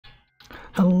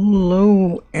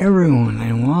Hello everyone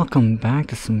and welcome back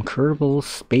to some Kerbal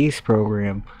space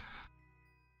program.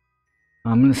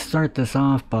 I'm going to start this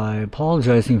off by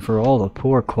apologizing for all the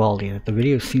poor quality that the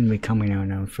videos seem to be coming out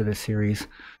now for this series.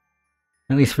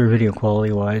 At least for video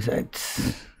quality wise. I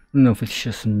don't know if it's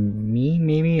just me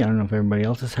maybe, I don't know if everybody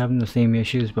else is having the same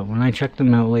issues, but when I check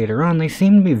them out later on they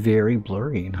seem to be very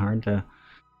blurry and hard to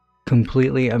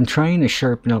completely... I'm trying to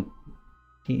sharpen up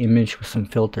the image with some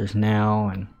filters now,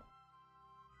 and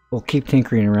we'll keep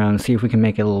tinkering around and see if we can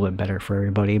make it a little bit better for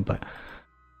everybody. But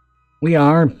we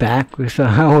are back with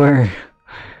our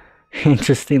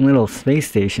interesting little space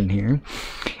station here,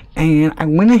 and I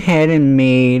went ahead and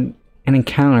made an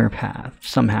encounter path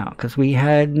somehow because we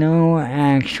had no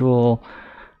actual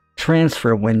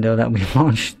transfer window that we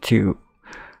launched to.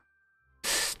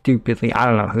 Stupidly, I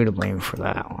don't know who to blame for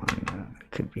that one.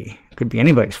 It could be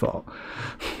anybody's fault.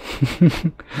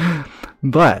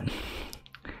 But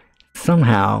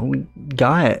somehow we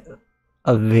got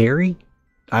a very,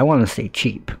 I want to say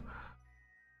cheap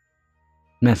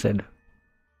method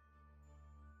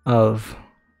of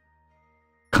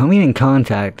coming in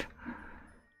contact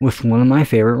with one of my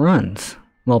favorite runs.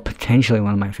 Well, potentially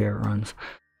one of my favorite runs.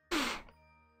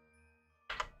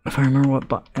 If I remember what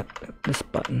button, this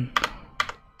button.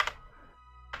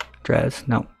 Drez,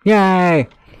 no. Yay!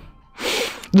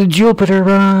 The Joolpiter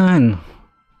run!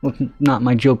 Well, not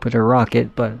my Joolpiter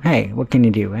rocket, but hey, what can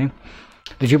you do, eh?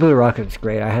 The Joolpiter rocket is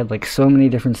great. I had like so many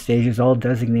different stages all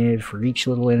designated for each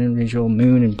little individual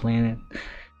moon and planet.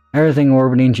 Everything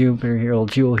orbiting Jupiter here,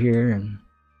 old Jool here, and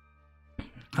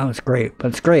oh, it's great. But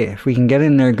it's great. If we can get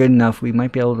in there good enough, we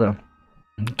might be able to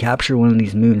capture one of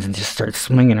these moons and just start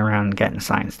swinging around and getting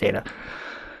science data.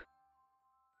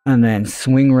 And then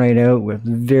swing right out with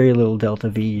very little delta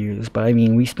V used. But I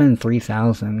mean, we spend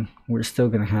 3,000. We're still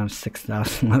going to have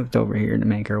 6,000 left over here to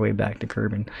make our way back to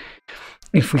Kerbal.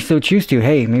 If we so choose to,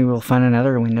 hey, maybe we'll find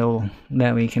another window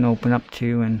that we can open up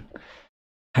to and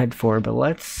head for. But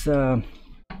let's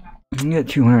get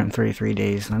 233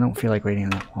 days. I don't feel like waiting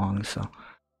that long, so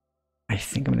I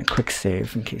think I'm going to quick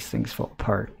save in case things fall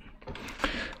apart.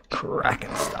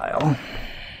 Kraken style.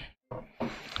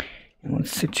 And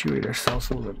let's situate ourselves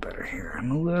a little bit better here.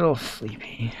 I'm a little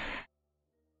sleepy.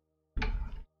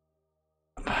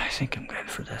 I think I'm good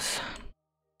for this.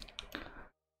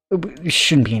 There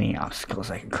shouldn't be any obstacles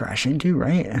I can crash into,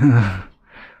 right?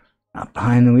 Not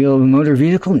behind the wheel of a motor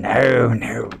vehicle? No,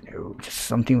 no, no. Just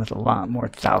something with a lot more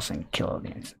 1,000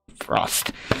 kilonewtons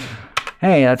frost.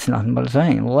 Hey, that's nothing but a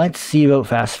thing. Let's see about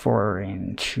fast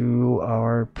forwarding to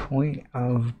our point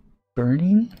of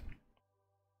burning.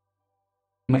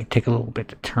 Might take a little bit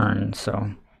to turn,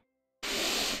 so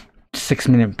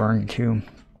 6-minute burn too.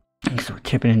 So we're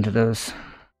tipping into those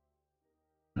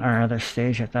our other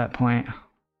stage at that point.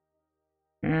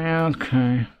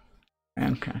 Okay.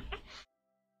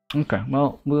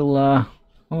 Well,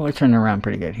 we're turning around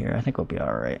pretty good here. I think we'll be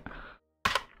all right.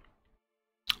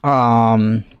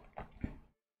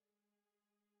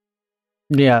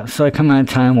 Yeah. So I come at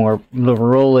a time where the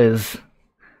roll is.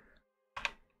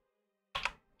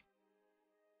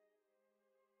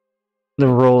 The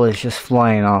roll is just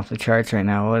flying off the charts right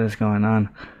now. What is going on?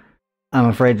 I'm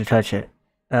afraid to touch it.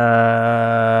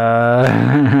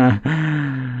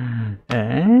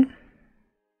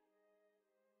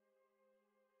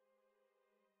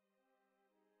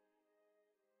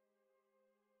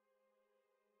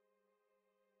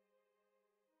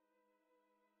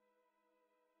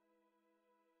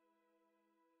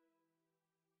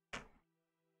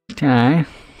 Okay.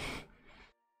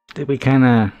 Did we kind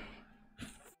of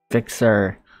fix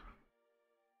our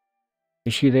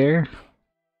issue there?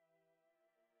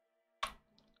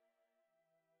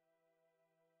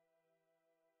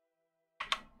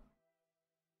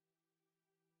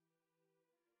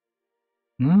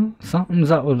 No, something's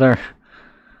up with our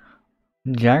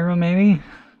gyro maybe?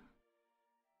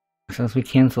 So as we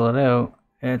cancel it out,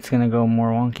 it's gonna go more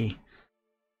wonky.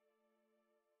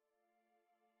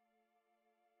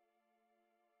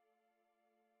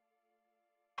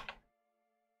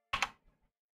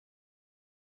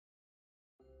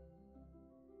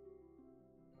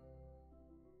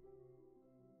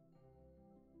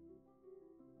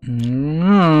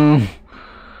 No.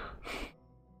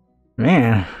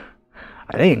 Man,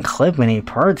 I didn't clip any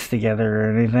parts together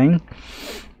or anything.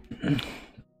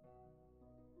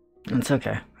 It's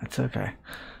okay. It's okay.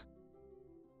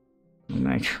 I'm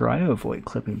gonna try to avoid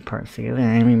clipping parts together.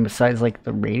 I mean, besides like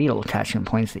the radial attachment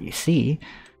points that you see,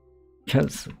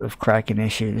 because of Kraken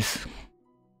issues.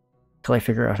 Till I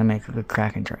figure out how to make a good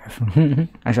Kraken drive.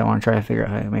 Actually, I want to try to figure out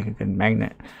how to make a good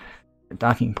magnet, a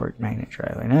docking port magnet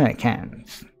drive. I know I can.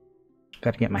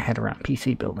 Got to get my head around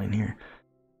PC building here.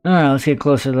 Alright, let's get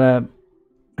closer to that.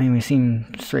 I mean, we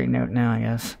seem straightened out now, I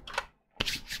guess.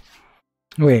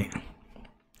 Wait.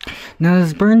 Now,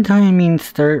 does burn time mean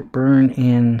start burn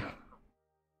in?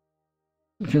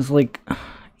 Because, like,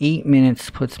 8 minutes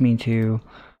puts me to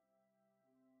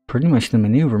pretty much the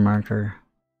maneuver marker.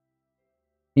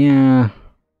 Yeah.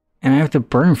 And I have to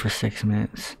burn for 6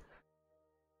 minutes.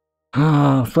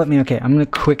 Oh, flip me. Okay, I'm gonna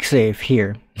quick save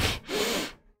here.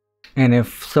 And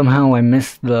if somehow I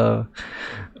miss the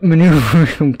maneuver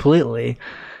completely,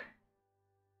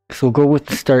 so we'll go with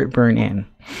the start burn in.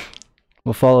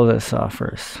 We'll follow this off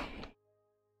first.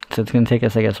 So it's gonna take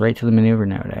us, I guess, right to the maneuver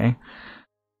node, eh?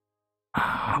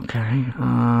 Okay.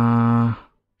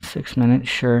 6 minutes,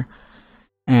 sure.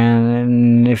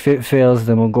 And if it fails,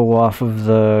 then we'll go off of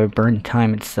the burn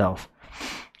time itself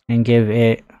and give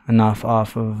it enough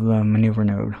off of the maneuver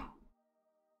node.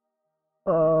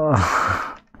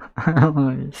 I don't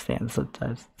understand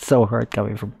sometimes. It's so hard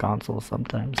coming from consoles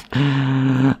sometimes.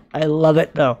 I love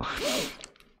it though.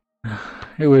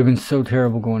 It would have been so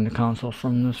terrible going to console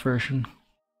from this version.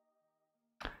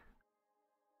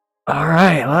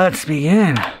 Alright, let's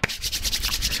begin.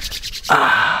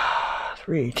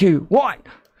 3, 2, 1.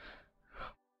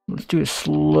 Let's do a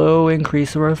slow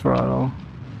increase of our throttle.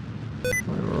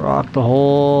 Rock the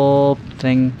whole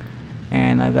thing.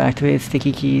 And I've activated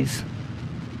sticky keys.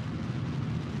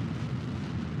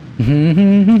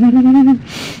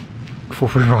 Before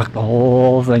we rock the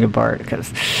whole thing apart,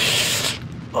 because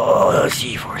oh, those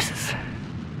G-forces.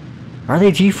 Are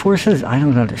they G-forces? I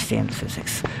don't understand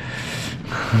physics.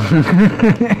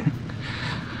 I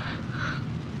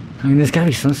mean, there's gotta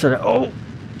be some sort of... Oh!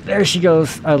 There she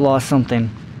goes! I lost something.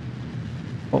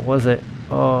 What was it?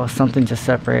 Oh, something just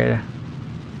separated.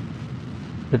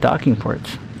 The docking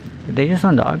ports. Did they just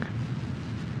undock?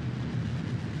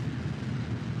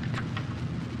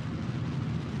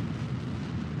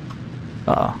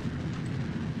 Uh-oh.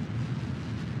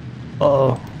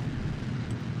 Uh-oh.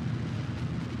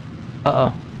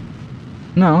 Uh-oh.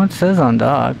 No, it says on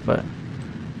dock, but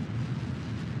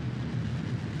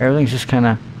everything's just kind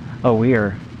of... Oh,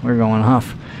 we're going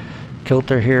off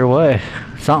kilter here. What?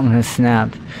 Something has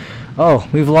snapped. Oh,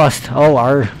 we've lost... Oh,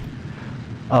 our...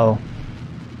 Oh.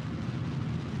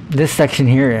 This section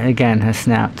here, again, has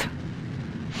snapped.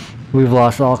 We've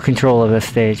lost all control of this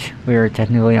stage. We are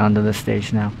technically onto this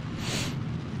stage now.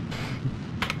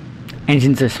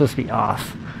 Engines are supposed to be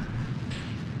off.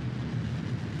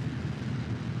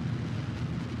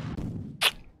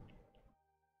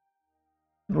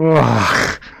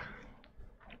 Ugh.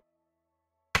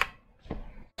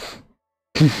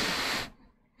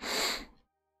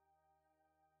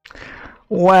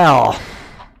 Well.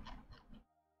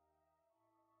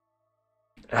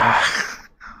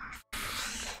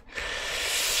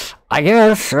 I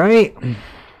guess, right?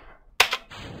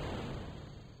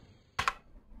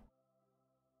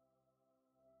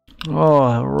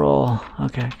 Oh, roll.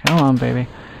 Okay, come on, baby.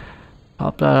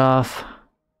 Pop that off.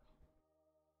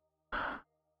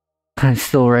 It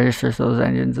still registers those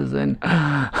engines as in.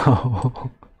 Oh.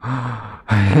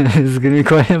 This is gonna be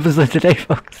quite an episode today,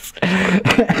 folks.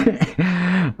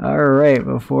 Alright,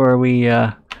 before we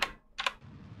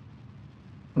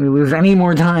lose any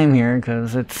more time here,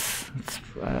 because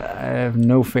I have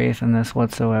no faith in this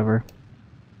whatsoever.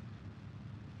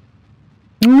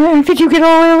 How did you get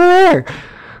all the way over there?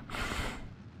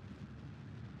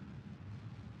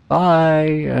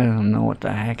 I don't know what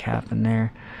the heck happened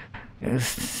there.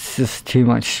 It's just too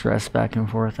much stress back and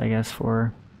forth, I guess,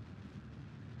 for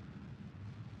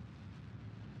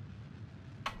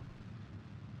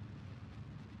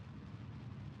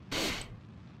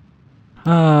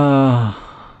her.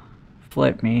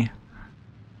 Flip me.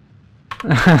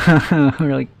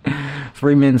 We're like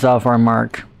 3 minutes off our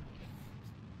mark.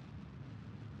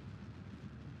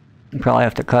 We probably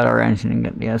have to cut our engine and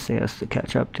get the SAS to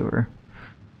catch up to her.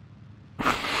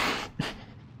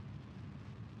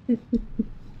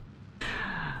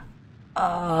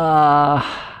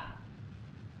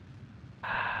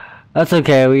 That's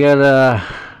okay. We got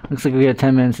looks like we got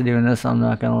 10 minutes of doing this. I'm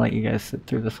not gonna let you guys sit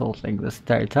through this whole thing this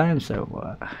entire time.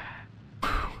 So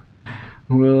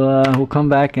we'll come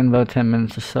back in about 10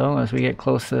 minutes or so as we get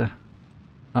close to.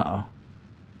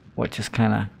 What just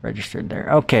kind of registered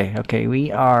there? Okay.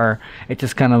 We are. It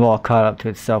just kind of all caught up to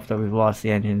itself that we've lost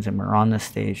the engines and we're on this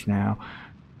stage now.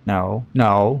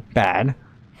 No, bad.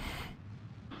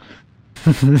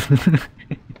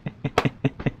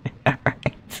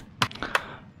 Alright.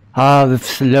 The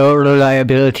slow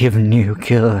reliability of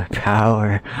nuclear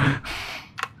power.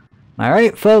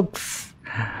 Alright, folks.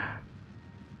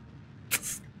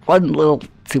 One little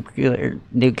Super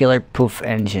nuclear poof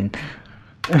engine.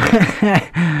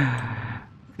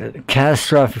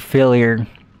 Catastrophic failure.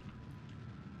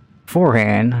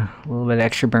 Forehand. A little bit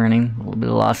extra burning. A little bit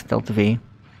of lost Delta V.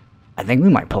 I think we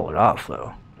might pull it off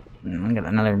though. I got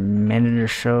another minute or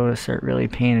so to start really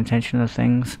paying attention to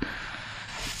things.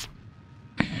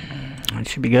 It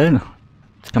should be good.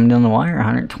 It's coming down the wire.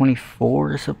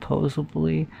 124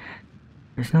 supposedly.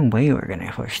 There's no way we're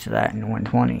gonna push to that in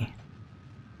 120.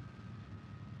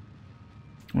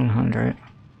 100.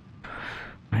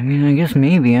 I mean, I guess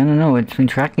maybe. I don't know. It's been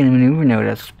tracking the maneuver node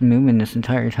that's been moving this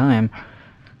entire time.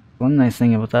 One nice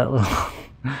thing about that little,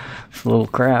 this little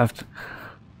craft.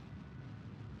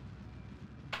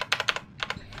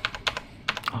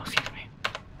 Oh, excuse me.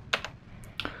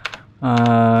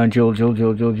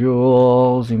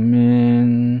 Jool. Zoom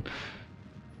in.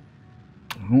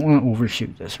 I don't want to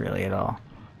overshoot this really at all.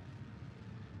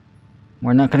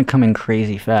 We're not going to come in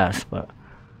crazy fast, but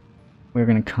we're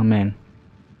going to come in.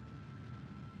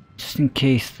 Just in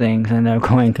case things end up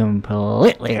going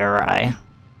completely awry.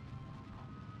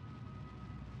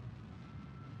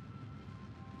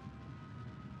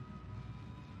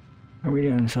 How are we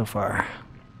doing so far? I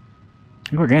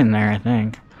think we're getting there, I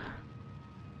think.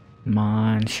 Come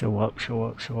on, show up. 40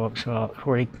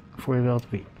 Delta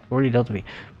V. 40 Delta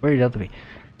V.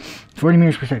 40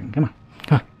 meters per second. Come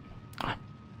on.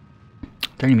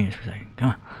 30 meters per second. Come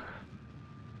on.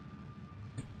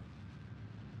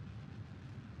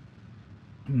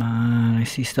 Come on, I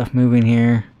see stuff moving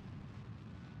here.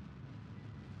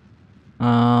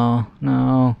 Oh,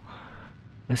 no.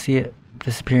 I see it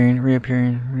disappearing,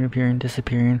 reappearing,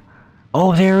 disappearing.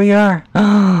 Oh, there we are!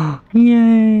 Oh,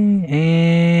 yay!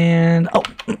 And... oh!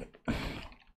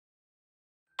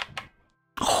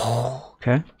 Oh,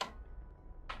 okay.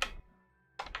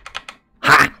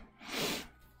 Ha!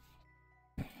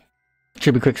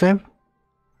 Should be quick save.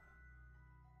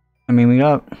 I mean, we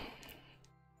got...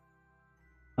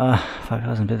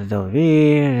 5,000 bits of Delta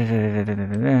V.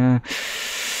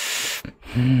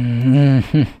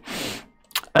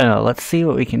 I don't know, let's see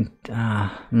what we can...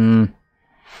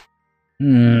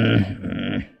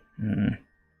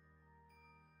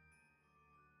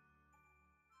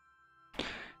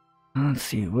 Let's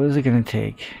see, what is it gonna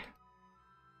take?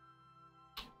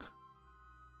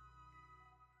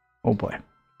 Oh boy.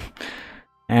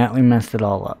 And we messed it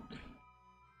all up.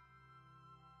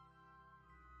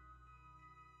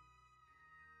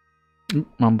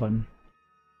 Wrong button.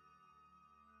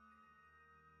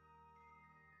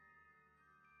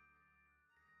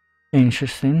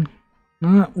 Interesting.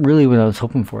 Not really what I was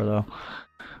hoping for though.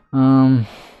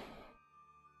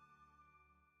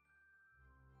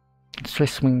 Let's try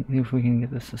swing, see if we can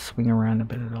get this to swing around a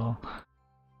bit at all.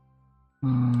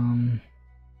 I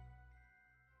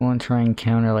want to try and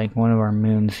counter like one of our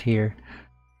moons here.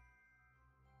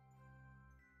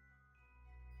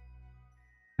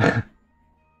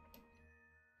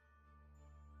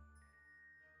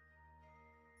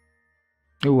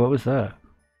 Oh, what was that?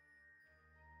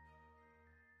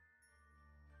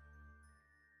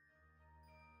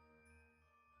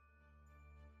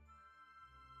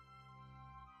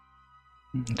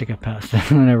 I think I passed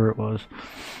it, whatever it was.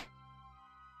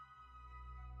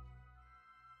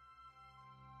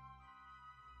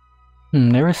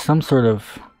 There was some sort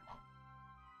of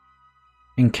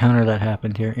encounter that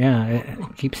happened here. Yeah,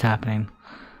 it keeps happening.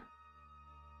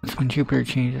 That's when Jupiter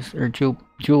changes, or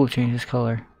Jool changes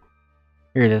color.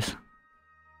 Here it is.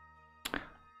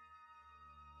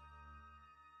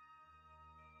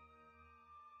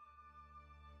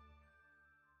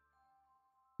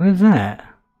 What is that?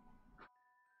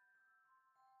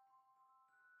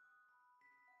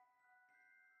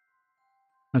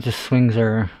 That just swings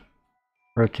our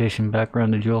rotation back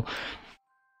around the Jool.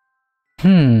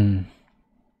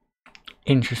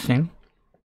 Interesting.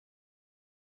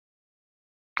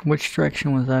 Which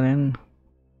direction was that in?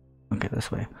 Okay, this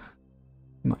way.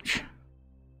 Much.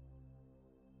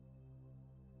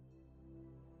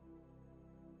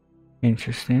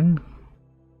 Interesting.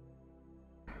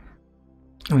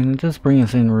 I mean, it does bring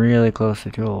us in really close to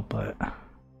Jool, but I'm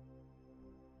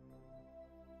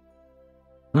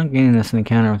not getting this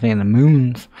encounter with any of the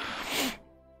moons.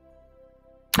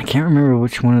 I can't remember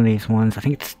which one of these ones. I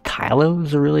think it's Tylo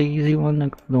is a really easy one,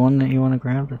 the one that you want to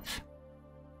grab. That's...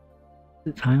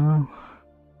 is it Tylo?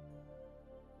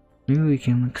 Maybe we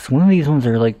can, because one of these ones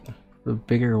are like the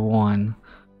bigger one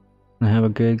and have a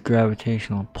good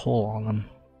gravitational pull on them.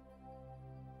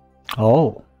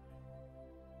 Oh,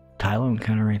 Tylo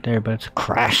encounter right there, but it's a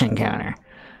crash encounter,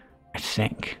 I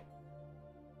think.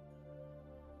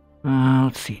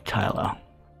 Let's see, Tylo.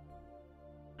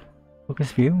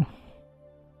 Focus view.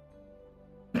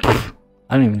 I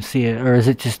don't even see it. Or is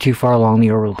it just too far along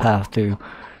the orbital path to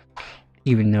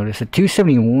even notice? At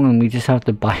 271, we just have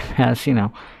to bypass, you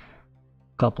know,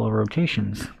 a couple of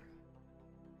rotations.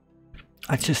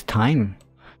 That's just time.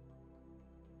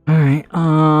 Alright,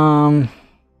 let's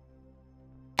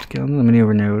get on the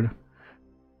maneuver node.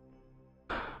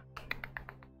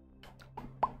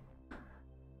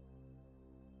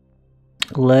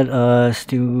 Let us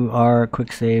do our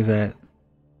quick save at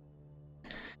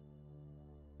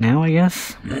now, I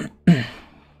guess.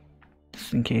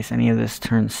 Just in case any of this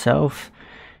turns south.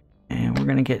 And we're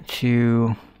gonna get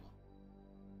to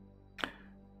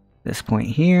this point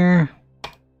here.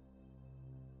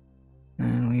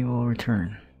 And we will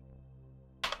return.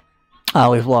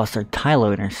 Oh, we've lost our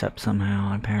Tylo intercept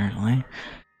somehow, apparently. Let's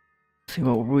see,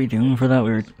 what were we doing for that? We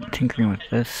were tinkering with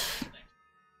this.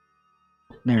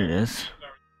 There it is.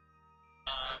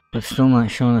 But still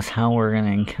not showing us how we're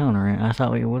gonna encounter it. I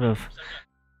thought we would have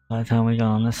by the time we got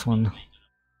on this one.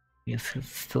 Yes,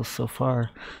 it's still so far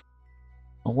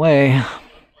away.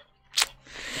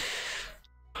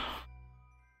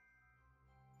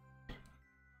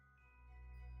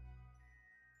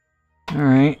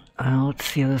 Alright, let's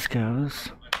see how this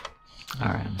goes.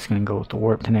 Alright, I'm just gonna go with the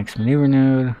warp to next maneuver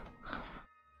node.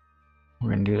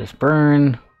 We're gonna do this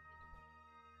burn.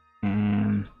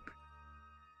 And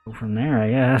go from there, I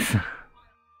guess.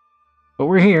 But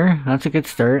we're here. That's a good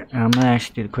start. And I'm gonna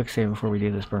actually do the quick save before we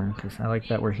do this burn, because I like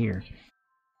that we're here.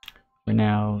 We're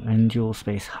now in Jool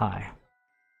space high.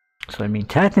 So I mean,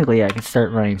 technically I could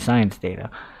start running science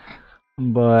data.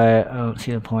 But I don't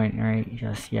see the point right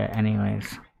just yet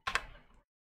anyways.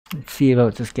 Let's see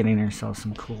about just getting ourselves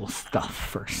some cool stuff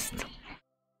first.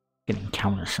 Get an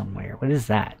encounter somewhere. What is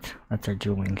that? That's our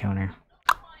Jool encounter.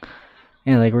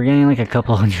 Yeah, like we're getting like a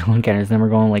couple of Jool encounters, then we're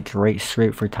going like right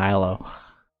straight for Tylo.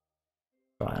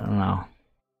 So I don't know.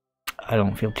 I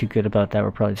don't feel too good about that.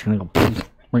 We're probably just gonna go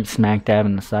right smack dab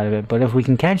in the side of it. But if we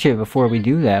can catch it before we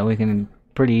do that, we can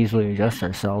pretty easily adjust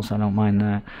ourselves. I don't mind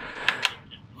that.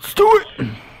 Let's do it!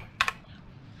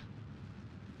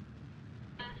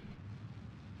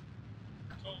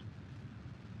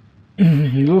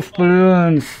 Wolf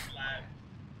balloons!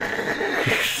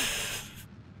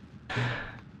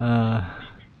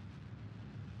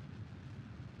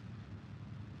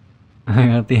 I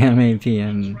got the MAT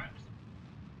and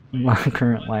my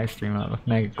current live stream out with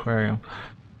Mega Aquarium.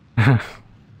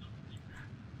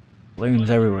 Balloons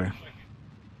everywhere.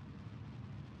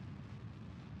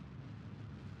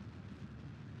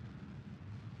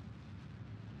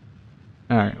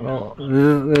 Alright, well,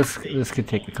 this could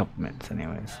take a couple minutes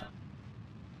anyways.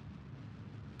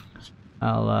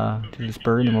 I'll do this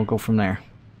bird and we'll go from there.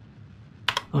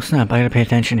 Oh snap, I gotta pay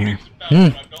attention here.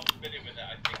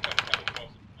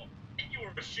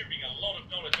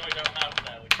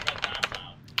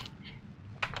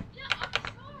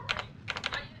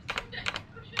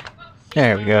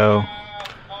 There we go.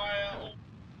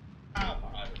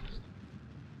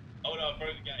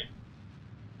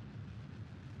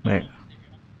 Wait.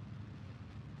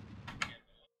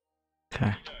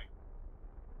 Okay.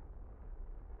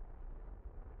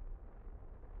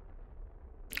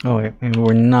 Oh wait, maybe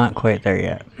we're not quite there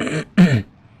yet.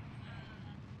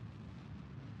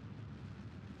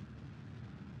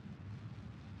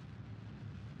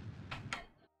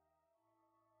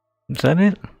 Is that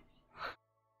it?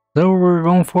 Is that what we're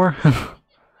going for?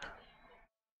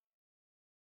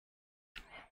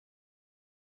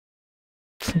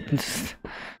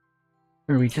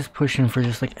 Are we just pushing for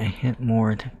just like a hint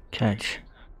more to catch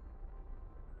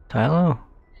Tylo?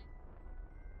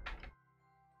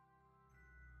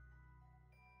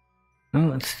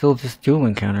 No, it's still just Jool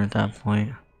encounter at that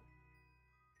point.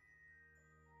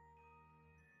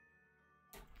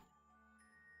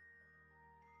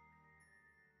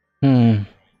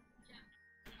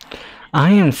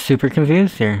 I am super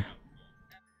confused here.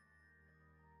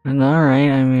 And alright,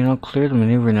 I mean, I'll clear the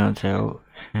maneuver nodes out,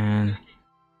 and...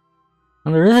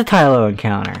 well, there is a Tylo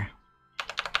encounter.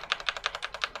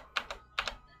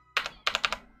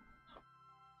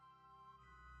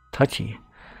 Touchy.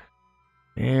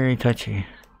 Very touchy.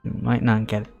 We might not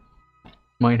get it.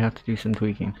 Might have to do some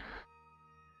tweaking.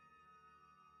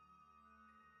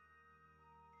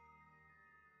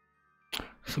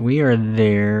 So we are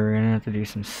there. We're gonna have to do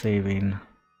some saving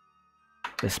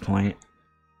at this point.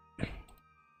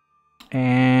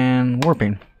 And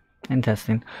warping. And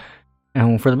testing. And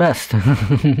hoping for the best.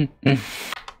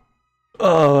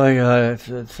 Oh my god,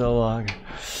 it's so long.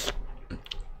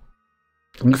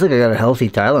 Looks like I got a healthy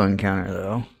Tylo encounter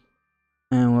though.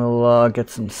 And we'll get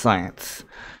some science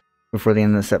before the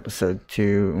end of this episode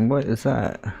too. What is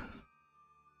that?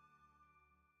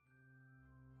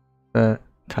 The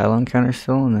Tylon counter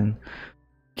still, and then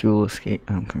Jewel escape.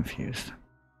 I'm confused.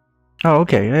 Oh,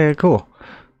 okay. Yeah, cool.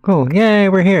 Cool. Yay,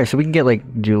 we're here. So we can get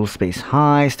like Jewel space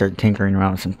high, start tinkering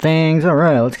around with some things.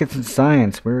 Alright, let's get some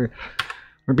science. We're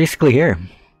basically here.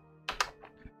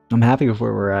 I'm happy with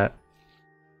where we're at.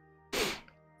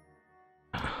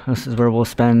 This is where we'll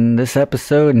spend this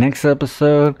episode, next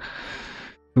episode.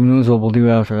 Who knows what we'll do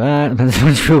after that? Depends how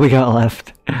much fuel we got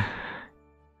left.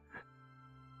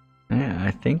 Yeah,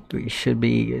 I think we should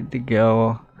be good to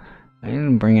go. I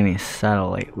didn't bring any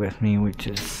satellite with me, which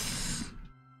is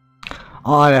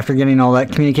odd after getting all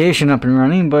that communication up and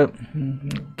running, but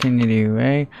what can you do,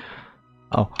 eh?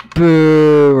 Oh,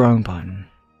 boo! Wrong button.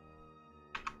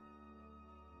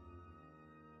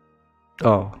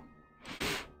 Oh.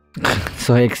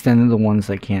 So I extended the ones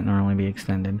that can't normally be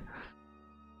extended.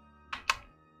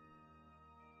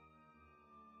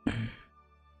 Oh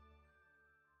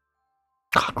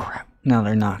crap. Now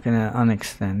they're not gonna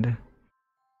unextend.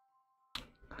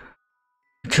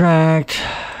 Retract.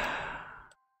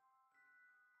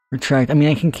 Retract. I mean,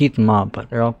 I can keep them up, but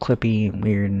they're all clippy and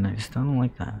weird, and I just don't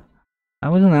like that. Why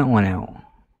wasn't that one out?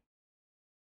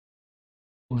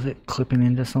 Was it clipping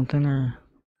into something, or?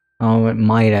 Oh, it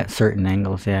might at certain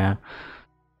angles, yeah.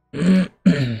 I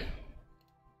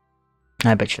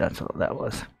bet you that's what that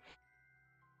was.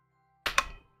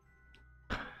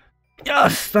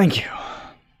 Yes, thank you.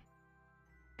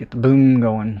 Get the boom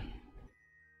going.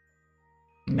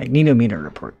 Magnetometer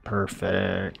report,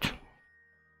 perfect.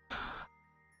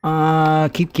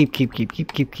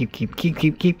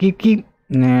 Keep.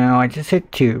 Now I just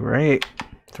hit 2, right?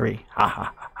 3. Ha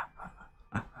ha.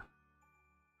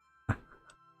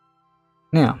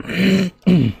 Now,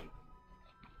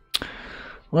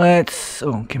 let's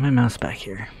get my mouse back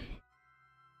here.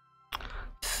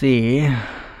 See how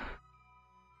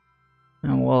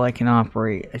well I can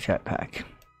operate a jetpack.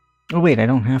 Oh wait, I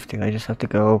don't have to. I just have to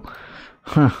go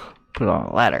put on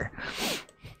a ladder.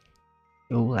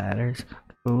 Go ladders,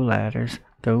 go ladders,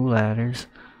 go ladders.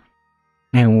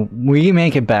 And we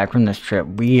make it back from this trip,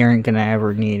 we aren't gonna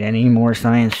ever need any more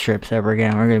science trips ever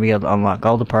again. We're gonna be able to unlock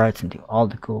all the parts and do all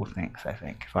the cool things, I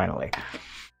think, finally.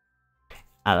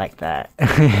 I like that.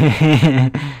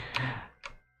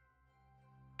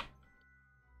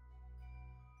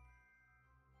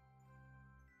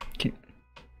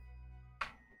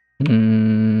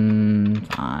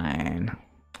 Fine.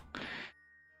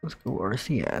 Let's go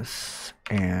RCS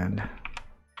and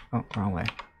oh, wrong way.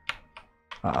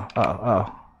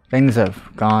 Oh. Things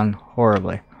have gone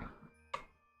horribly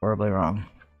wrong.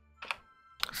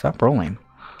 Stop rolling.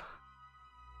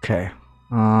 Okay.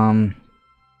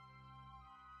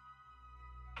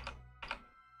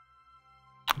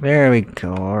 There we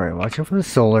go. Alright, watch out for the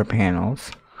solar panels.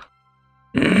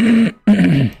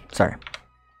 Sorry.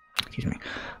 Excuse me.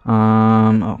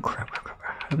 Oh crap.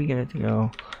 How do we get it to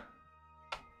go?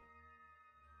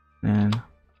 And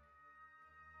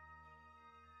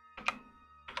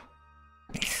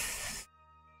nice.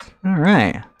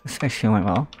 Alright. This actually went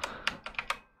well.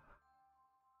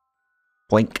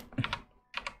 Blink.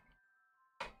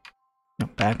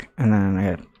 Back. And then I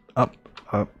get up,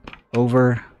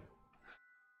 over.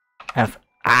 F.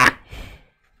 Ah!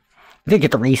 I did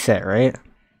get the reset, right?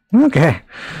 Okay.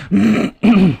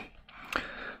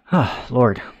 Oh,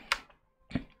 Lord.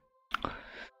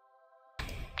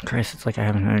 Christ, it's like I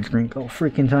haven't had a drink all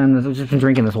freaking time. I've just been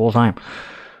drinking this whole time.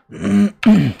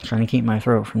 Trying to keep my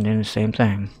throat from doing the same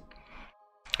thing.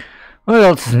 What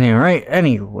else is new, right?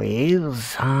 Anyways, we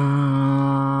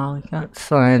got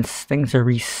science. Things are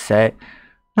reset.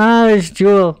 There's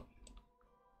Jewel.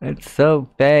 It's so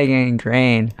big and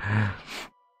green.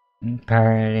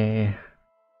 Party.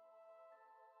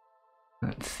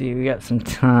 Let's see, we got some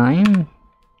time.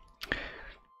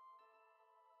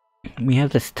 We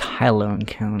have this Tylo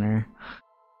encounter.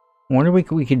 I wonder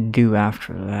what we could do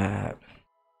after that.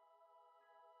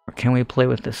 Or can we play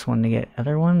with this one to get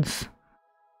other ones?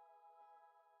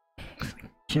 I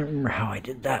can't remember how I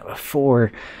did that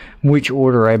before. Which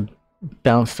order I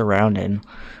bounced around in.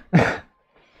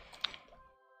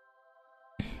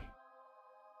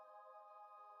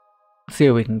 See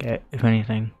what we can get, if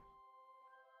anything.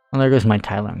 Well, there goes my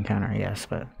Tylo encounter, yes,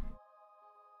 but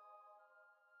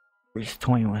we're just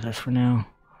toying with us for now.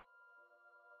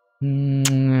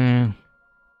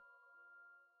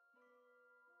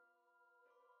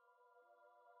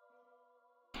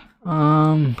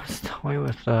 Let's toy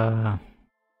with oh,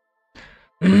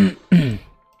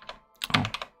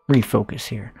 refocus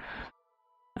here.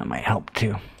 That might help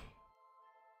too.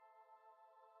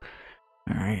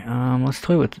 Alright, let's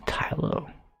toy with the Tylo.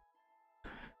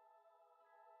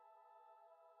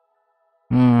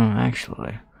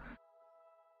 Actually,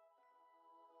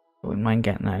 Wouldn't mind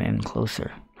getting that in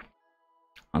closer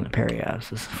on the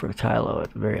periapsis for the Tylo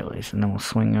at the very least, and then we'll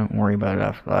swing it and worry about it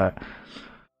after that.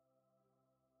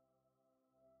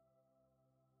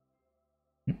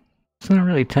 It's not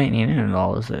really tightening in at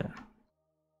all, is it?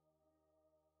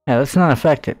 Yeah, let's not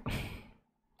affect it.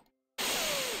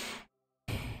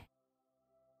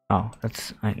 Oh,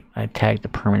 that's I tagged the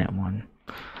permanent one.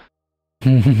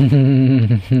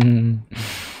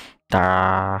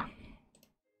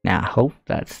 Now I hope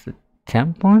that's the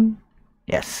temp one.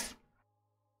 Yes.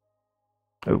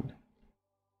 Oh,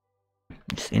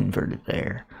 just inverted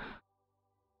there.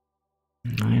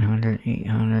 900,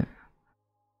 800.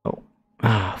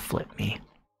 Oh, flip me.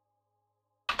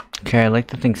 Okay, I like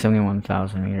to think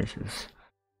 71,000 meters is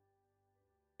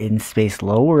in space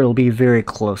low, or it'll be very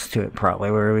close to it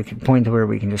probably, where we can point to where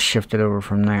we can just shift it over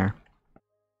from there.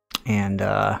 And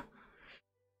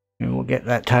we'll get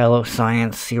that Tylo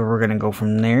science, see where we're gonna go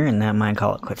from there, and that might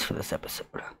call it quits for this episode.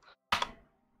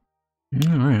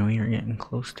 Alright, we are getting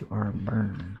close to our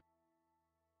burn,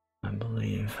 I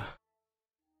believe.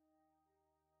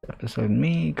 This episode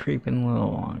may creeping a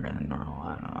little longer than normal.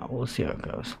 I don't know. We'll see how it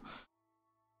goes.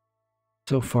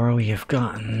 So far we have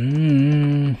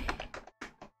gotten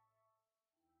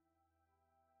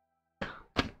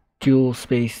Joule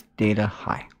space data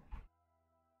high.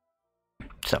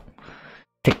 So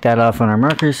tick that off on our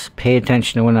markers, pay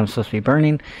attention to when I'm supposed to be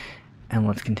burning, and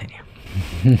let's continue.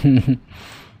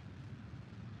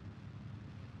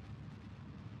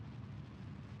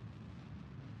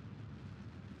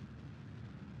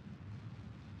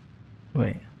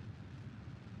 Wait. Is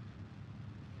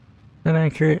that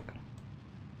accurate?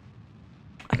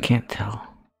 I can't tell.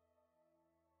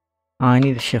 Oh, I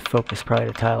need to shift focus probably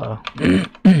to Tylo.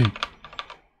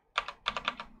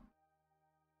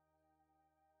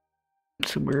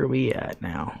 So where are we at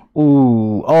now?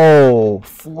 Ooh, oh,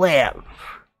 flip.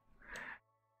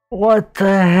 What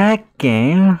the heck,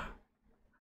 game?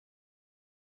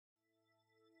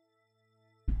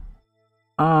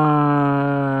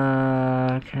 Okay.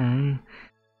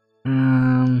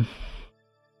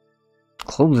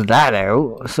 Close that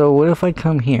out. So what if I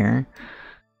come here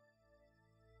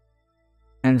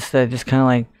and instead just kind of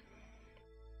like,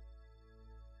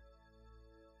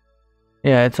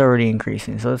 yeah, it's already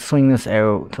increasing. So let's swing this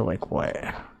out to like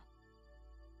what?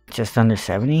 Just under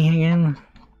 70 again?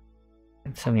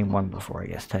 It's 71 before, I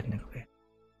guess, technically.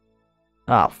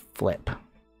 Oh, flip.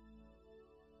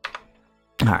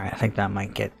 Alright, I think that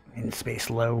might get in space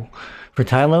low for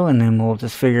Tylo, and then we'll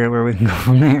just figure out where we can go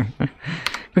from there.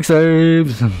 Quick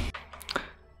saves!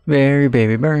 Very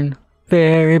baby burn.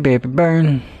 Very baby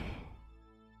burn.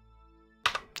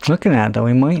 Looking at it, though,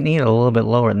 we might need a little bit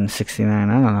lower than 69.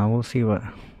 I don't know. We'll see what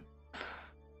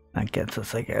that gets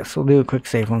us, I guess. We'll do a quick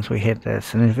save once we hit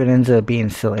this. And if it ends up being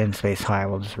still in space high,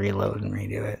 we'll just reload and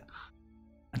redo it.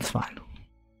 That's fine.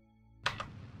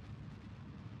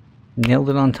 Nailed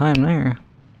it on time there.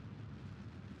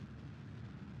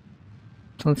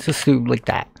 So let's just do like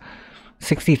that.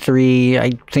 63,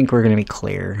 I think we're going to be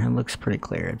clear. It looks pretty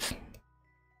clear. It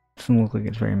doesn't look like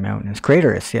it's very mountainous.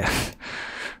 Craterous, yes.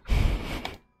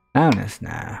 Mountainous,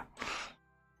 nah.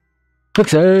 Quick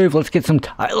save, let's get some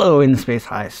Tylo in space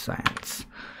high science.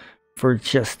 For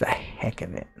just the heck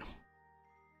of it.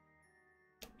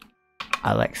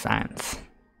 I like science.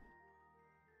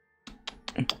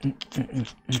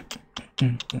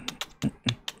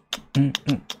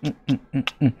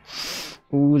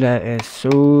 Ooh, that is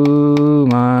so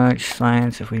much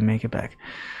science if we make it back.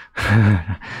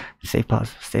 Stay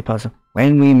positive, stay positive.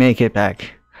 When we make it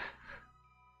back.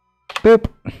 Boop.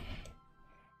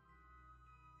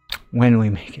 When we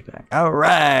make it back.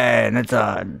 Alright, that's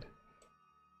on.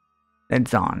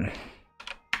 That's on.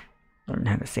 Learn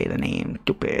how to say the name.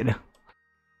 Stupid.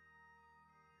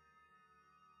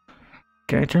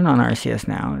 Okay, I turn on RCS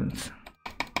now. It's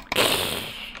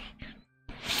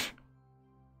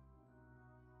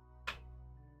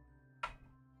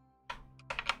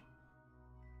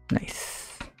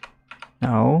nice.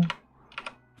 No.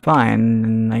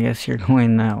 Fine. I guess you're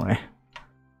going that way.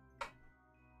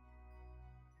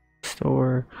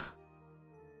 Restore.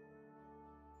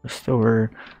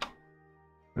 Restore.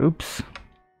 Oops.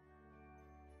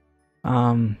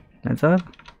 That's up.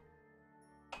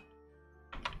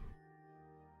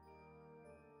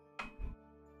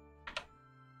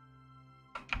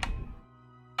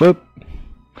 Boop.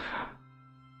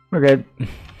 We're good.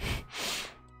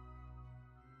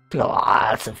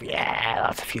 Lots of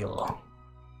fuel.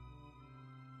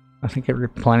 I think it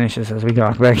replenishes as we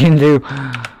dock back into.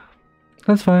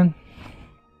 That's fine.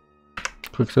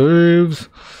 Quick saves.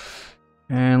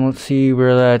 And let's see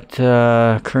where that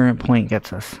current point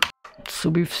gets us. Let's So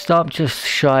we've stopped just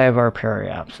shy of our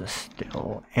periapsis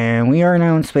still, and we are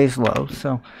now in space low,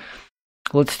 so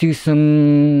let's do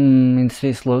some in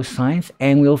space low science,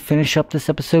 and we'll finish up this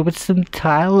episode with some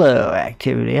Tylo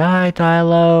activity. Hi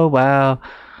Tylo, wow.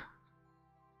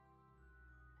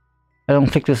 I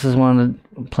don't think this is one of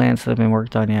the plants that have been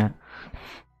worked on yet.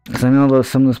 Because I know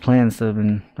some of those plants that have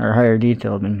been, or higher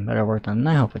detail, have been better worked on, and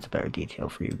I hope it's better detail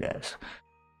for you guys.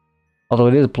 Although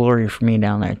it is blurry for me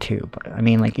down there too, but I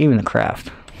mean, like, even the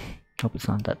craft. Hope it's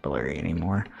not that blurry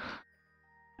anymore.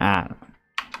 I don't know.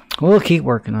 We'll keep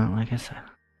working on it, like I said.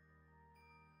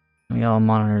 Maybe I'll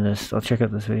monitor this. I'll check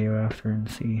out this video after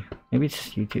and see. Maybe it's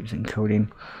just YouTube's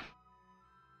encoding.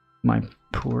 My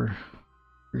poor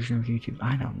version of YouTube.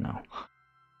 I don't know.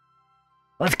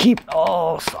 Let's keep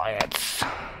all science.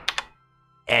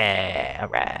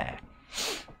 Alright.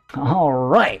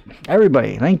 Alright.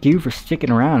 Everybody, thank you for sticking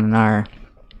around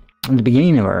in the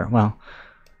beginning of our, well,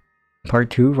 part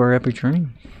 2 of our epic journey.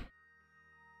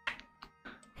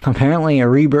 Apparently a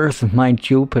rebirth of my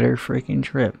Joolpiter freaking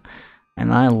trip.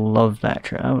 And I love that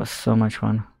trip. That was so much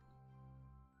fun.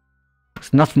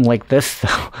 It's nothing like this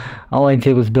though. All I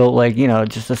did was build, like, you know,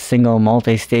 just a single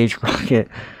multi-stage rocket.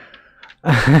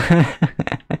 And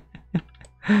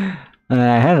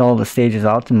I had all the stages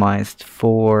optimized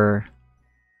for...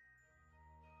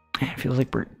 It feels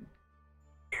like we're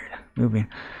moving.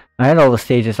 I had all the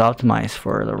stages optimized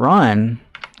for the run.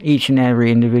 Each and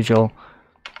every individual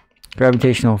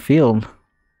gravitational field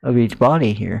of each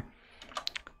body here.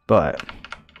 But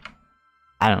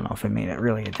I don't know if it made it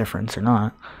really a difference or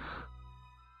not.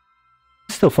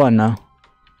 It's still fun though.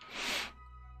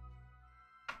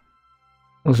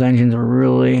 Those engines were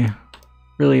really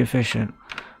efficient.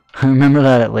 I remember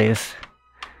that at least.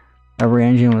 Every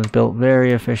engine was built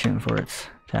very efficient for its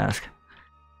task.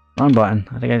 Wrong button.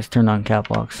 I think I just turned on cap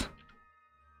locks.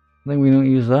 I think we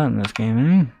don't use that in this game,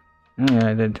 eh? Oh yeah,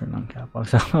 I did turn on cap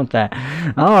locks. How about that?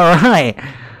 Alright!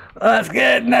 Let's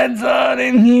get Ned's on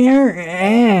in here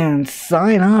and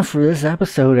sign off for this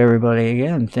episode, everybody.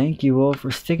 Again, thank you all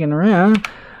for sticking around.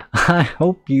 I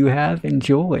hope you have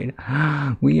enjoyed.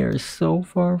 We are so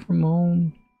far from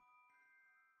home.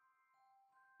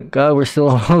 God, we're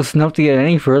still close enough to get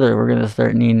any further. We're gonna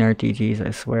start needing RTGs, I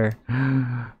swear.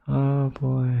 Oh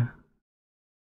boy.